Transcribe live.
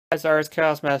Guys, ours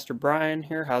Chaos Master Brian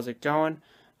here. How's it going?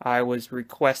 I was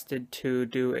requested to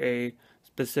do a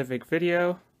specific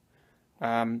video,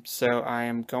 so I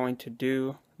am going to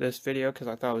do this video because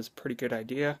I thought it was a pretty good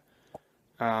idea.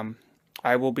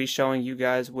 I will be showing you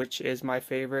guys which is my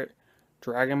favorite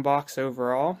Dragon Box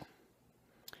overall,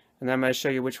 and then I'm going to show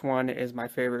you which one is my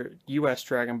favorite US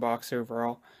Dragon Box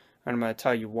overall, and I'm going to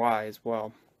tell you why as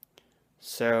well.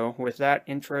 So, with that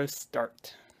intro,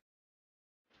 start.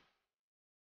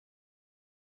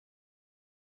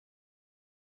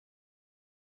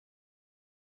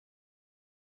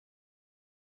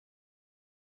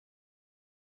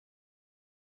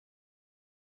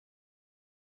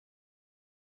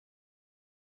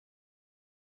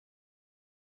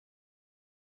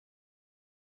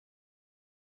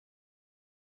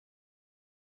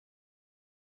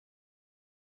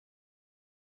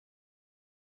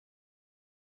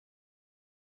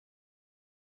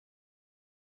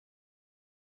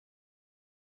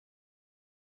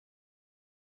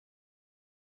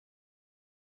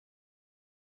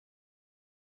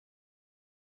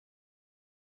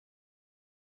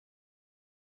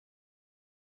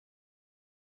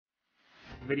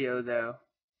 Video though.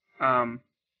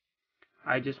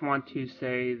 I just want to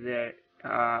say that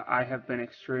I have been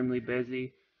extremely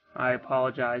busy. I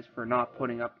apologize for not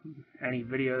putting up any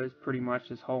videos pretty much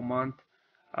this whole month.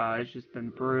 It's just been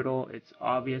brutal. It's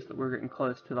obvious that we're getting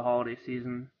close to the holiday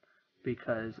season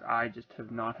because I just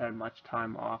have not had much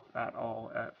time off at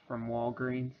all from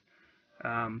Walgreens.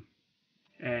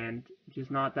 And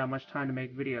just not that much time to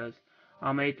make videos.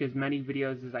 I'll make as many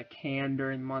videos as I can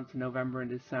during the months of November and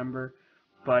December,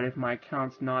 but if my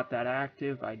account's not that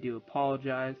active, I do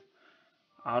apologize.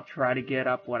 I'll try to get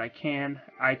up what I can.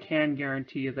 I can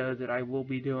guarantee you, though, that I will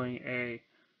be doing a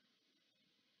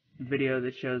video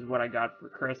that shows what I got for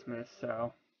Christmas,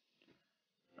 so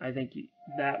I think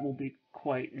that will be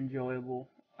quite enjoyable.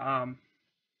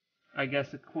 I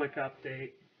guess a quick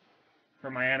update for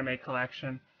my anime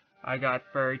collection. I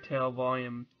got Fairy Tail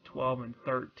Volume 12 and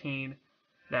 13.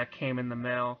 That came in the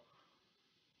mail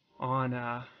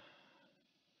on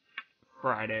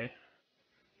Friday.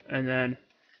 And then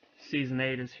Season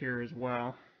 8 is here as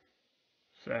well.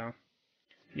 So,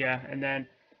 yeah. And then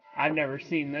I've never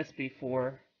seen this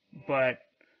before, but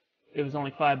it was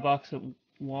only $5 at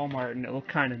Walmart and it looked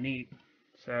kind of neat.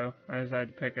 So I decided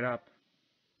to pick it up.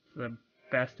 It's the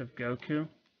Best of Goku.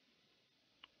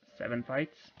 7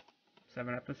 fights.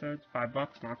 7 episodes,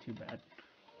 $5, not too bad.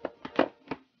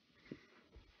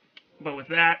 But with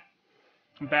that,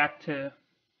 back to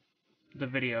the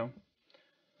video.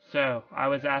 So, I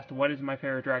was asked, what is my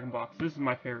favorite Dragon Box? This is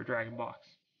my favorite Dragon Box.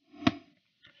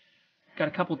 Got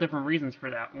a couple different reasons for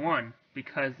that. One,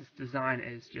 because this design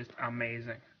is just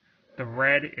amazing. The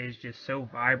red is just so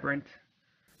vibrant.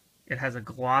 It has a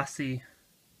glossy,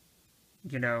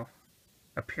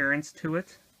 appearance to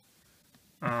it.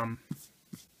 The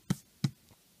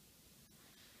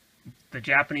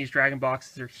Japanese Dragon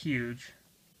Boxes are huge.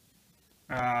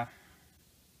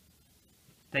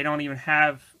 They don't even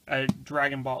have a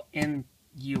Dragon Ball in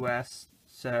US,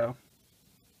 so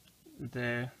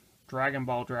the Dragon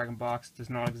Ball Dragon Box does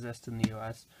not exist in the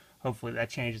US. Hopefully that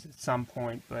changes at some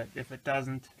point, but if it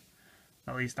doesn't,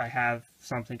 at least I have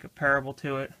something comparable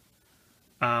to it.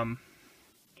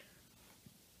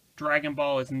 Dragon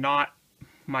Ball is not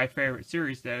my favorite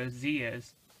series though, Z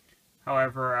is.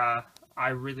 However, I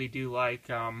really do like,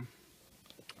 let me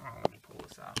pull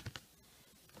this out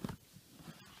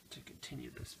to continue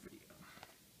this video.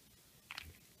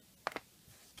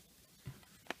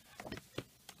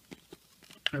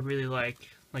 I really like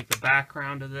the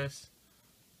background of this.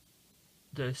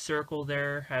 The circle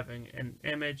there having an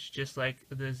image just like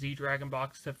the Z Dragon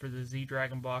Box, except for the Z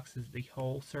Dragon Box is the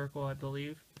whole circle, I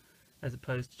believe, as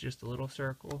opposed to just a little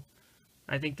circle.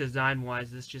 I think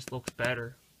design-wise, this just looks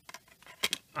better.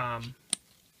 I'll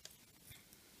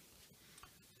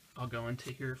go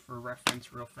into here for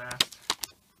reference real fast.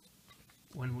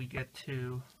 When we get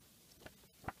to,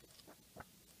 I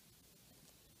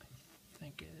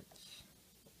think it's,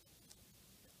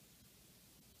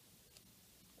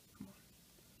 come on.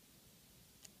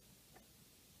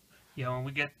 Yeah, when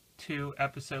we get to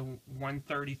episode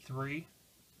 133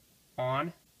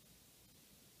 on,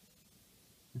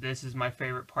 this is my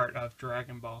favorite part of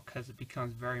Dragon Ball because it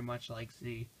becomes very much like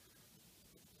Z.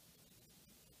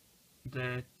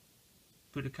 The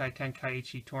Budokai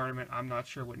Tenkaichi tournament, I'm not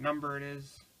sure what number it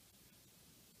is,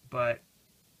 but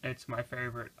it's my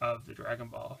favorite of the Dragon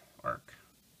Ball arc.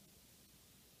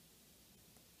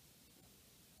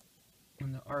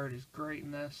 And the art is great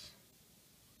in this.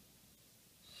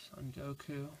 Son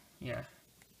Goku, yeah.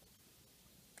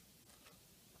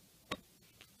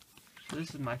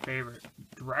 This is my favorite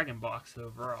Dragon box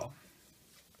overall.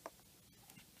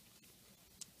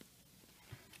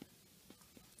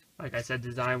 Like I said,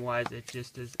 design-wise, it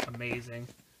just is amazing.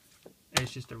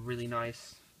 It's just a really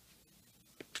nice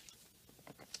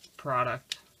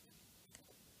product.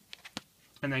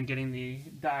 And then getting the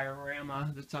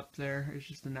diorama that's up there is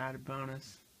just an added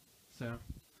bonus. So,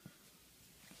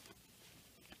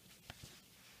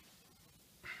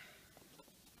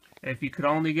 if you could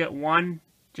only get one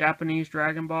Japanese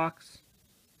Dragon box,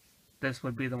 this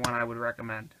would be the one I would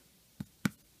recommend.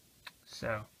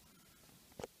 So,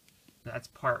 that's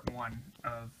part one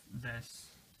of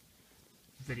this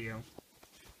video.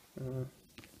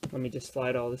 Let me just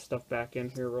slide all this stuff back in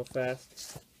here real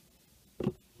fast.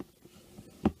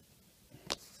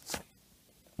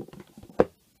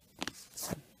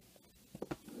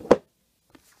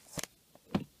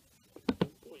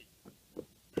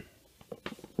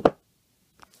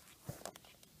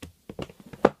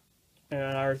 And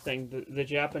another thing, the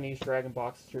Japanese Dragon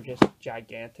boxes are just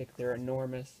gigantic. They're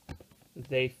enormous.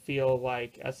 They feel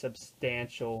like a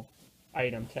substantial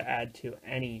item to add to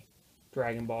any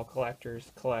Dragon Ball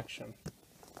collector's collection.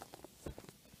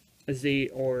 Z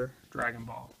or Dragon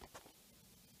Ball.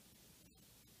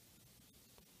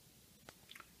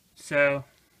 So,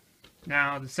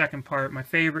 now the second part. My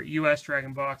favorite US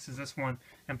Dragon box is this one.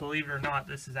 And believe it or not,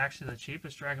 this is actually the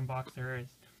cheapest Dragon box there is.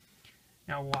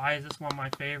 Now, why is this one my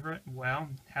favorite? Well,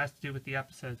 it has to do with the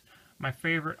episodes. My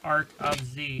favorite arc of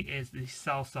Z is the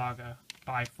Cell Saga,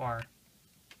 by far.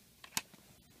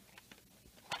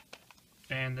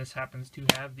 And this happens to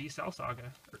have the Cell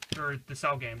Saga, or the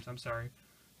Cell games, I'm sorry.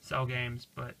 Cell games,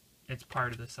 but it's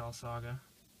part of the Cell Saga.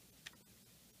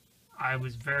 I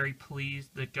was very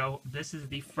pleased that this is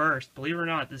the first, believe it or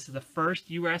not, this is the first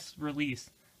US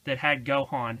release that had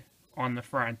Gohan on the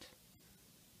front.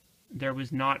 There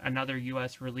was not another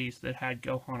US release that had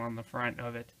Gohan on the front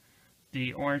of it.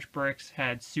 The Orange Bricks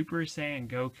had Super Saiyan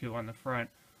Goku on the front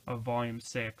of Volume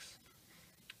 6.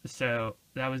 So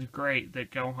that was great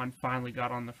that Gohan finally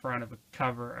got on the front of a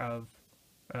cover of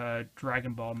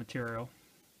Dragon Ball material.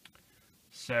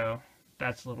 So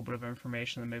that's a little bit of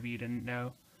information that maybe you didn't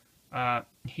know.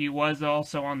 He was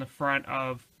also on the front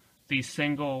of the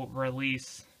single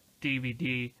release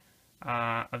DVD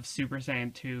of Super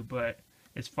Saiyan 2, but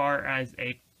as far as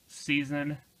a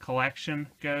season collection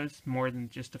goes, more than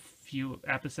just a few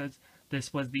episodes,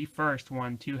 this was the first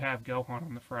one to have Gohan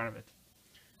on the front of it.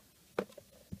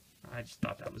 I just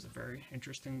thought that was a very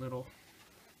interesting little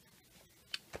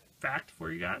fact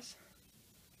for you guys.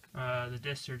 The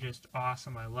discs are just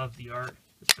awesome. I love the art,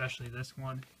 especially this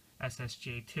one.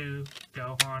 SSJ2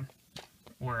 Gohan,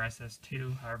 or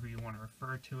SS2, however you want to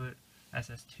refer to it.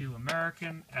 SS2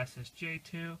 American,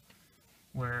 SSJ2,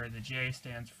 where the J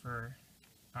stands for,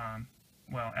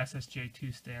 well,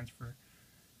 SSJ2 stands for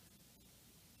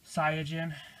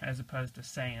Saiyajin as opposed to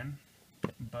Saiyan,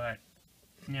 but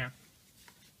yeah.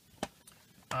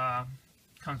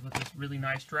 Comes with this really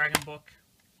nice Dragon book.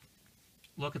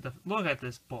 Look at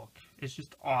this book. It's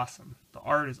just awesome. The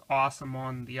art is awesome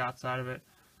on the outside of it.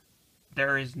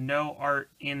 There is no art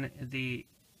in the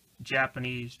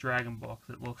Japanese Dragon book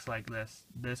that looks like this.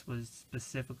 This was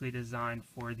specifically designed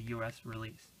for the US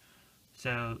release.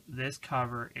 So this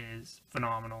cover is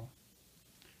phenomenal.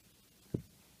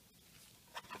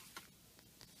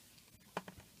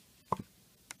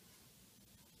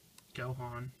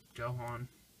 Gohan, Gohan,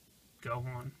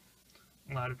 Gohan.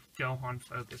 A lot of Gohan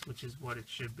focus, which is what it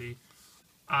should be.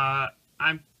 I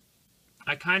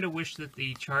kind of wish that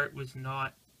the chart was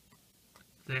not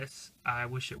this. I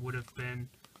wish it would have been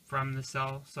from the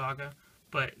Cell Saga,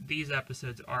 but these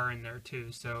episodes are in there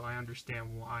too, so I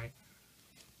understand why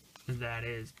that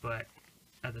is, but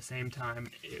at the same time,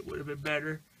 it would have been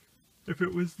better if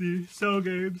it was the Cell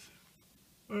games,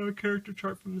 character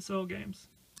chart from the Cell games.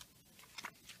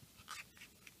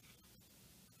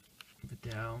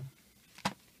 Videl.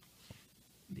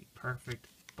 The perfect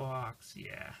box,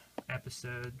 yeah.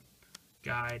 Episode,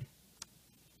 guide.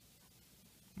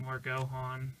 More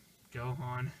Gohan,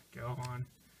 Gohan, Gohan.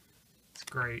 It's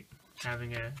great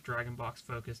having a Dragon box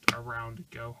focused around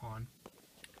Gohan.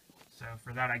 So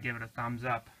for that, I give it a thumbs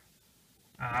up.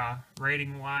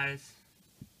 Rating wise,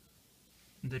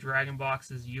 the Dragon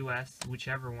boxes US,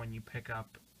 whichever one you pick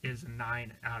up, is a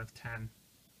 9 out of 10.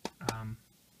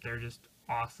 They're just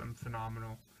awesome,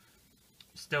 phenomenal.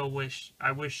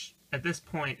 I wish at this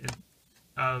point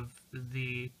of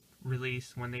the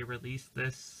release, when they released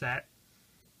this set,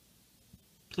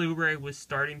 Blu-ray was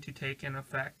starting to take in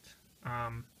effect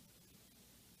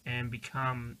and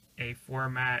become a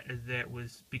format that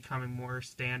was becoming more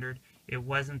standard. It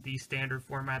wasn't the standard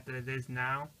format that it is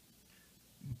now,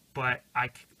 but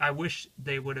I wish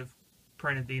they would have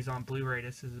printed these on Blu-ray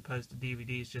discs as opposed to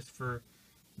DVDs, just for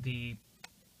the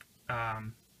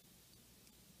um,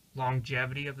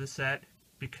 longevity of the set,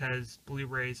 because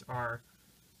Blu-rays are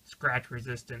scratch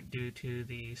resistant due to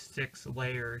the 6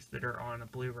 layers that are on a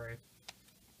Blu-ray.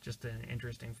 Just an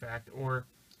interesting fact. Or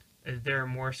they're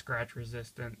more scratch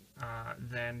resistant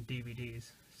than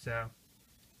DVDs. So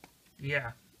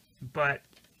yeah, but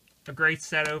a great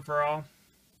set overall.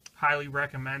 Highly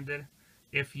recommended.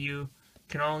 If you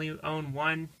can only own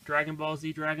one Dragon Ball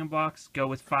Z Dragon Box, go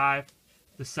with 5.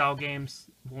 The Cell games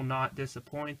will not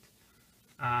disappoint.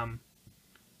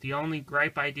 The only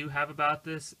gripe I do have about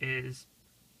this is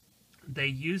they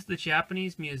use the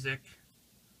Japanese music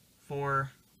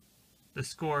for the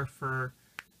score for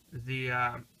the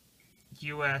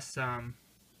US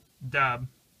dub.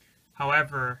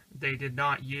 However, they did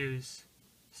not use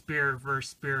Spirit vs.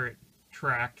 Spirit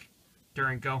track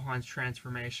during Gohan's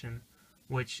transformation,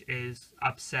 which is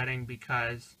upsetting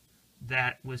because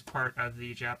that was part of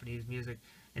the Japanese music.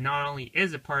 And not only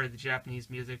is it part of the Japanese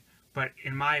music, but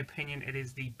in my opinion, it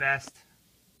is the best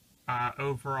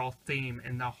overall theme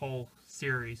in the whole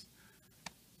series.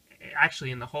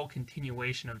 Actually, in the whole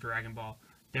continuation of Dragon Ball,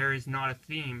 there is not a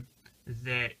theme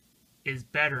that is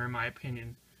better, in my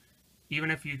opinion. Even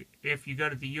if you go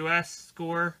to the U.S.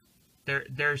 score,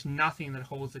 there's nothing that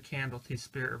holds a candle to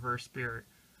Spirit vs. Spirit.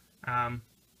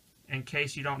 In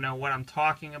case you don't know what I'm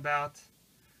talking about,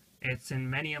 it's in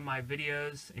many of my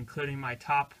videos, including my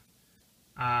top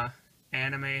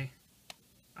anime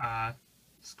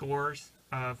scores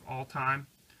of all time.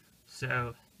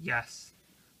 So yes,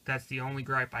 that's the only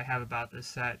gripe I have about this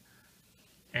set.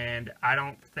 And I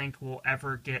don't think we'll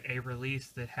ever get a release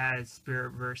that has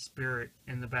Spirit vs. Spirit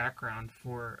in the background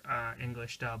for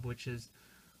English dub, which is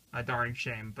a darn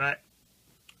shame. But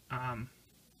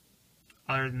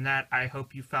other than that, I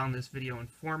hope you found this video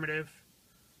informative.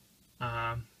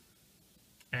 And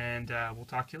we'll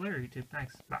talk to you later, YouTube.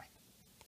 Thanks. Bye.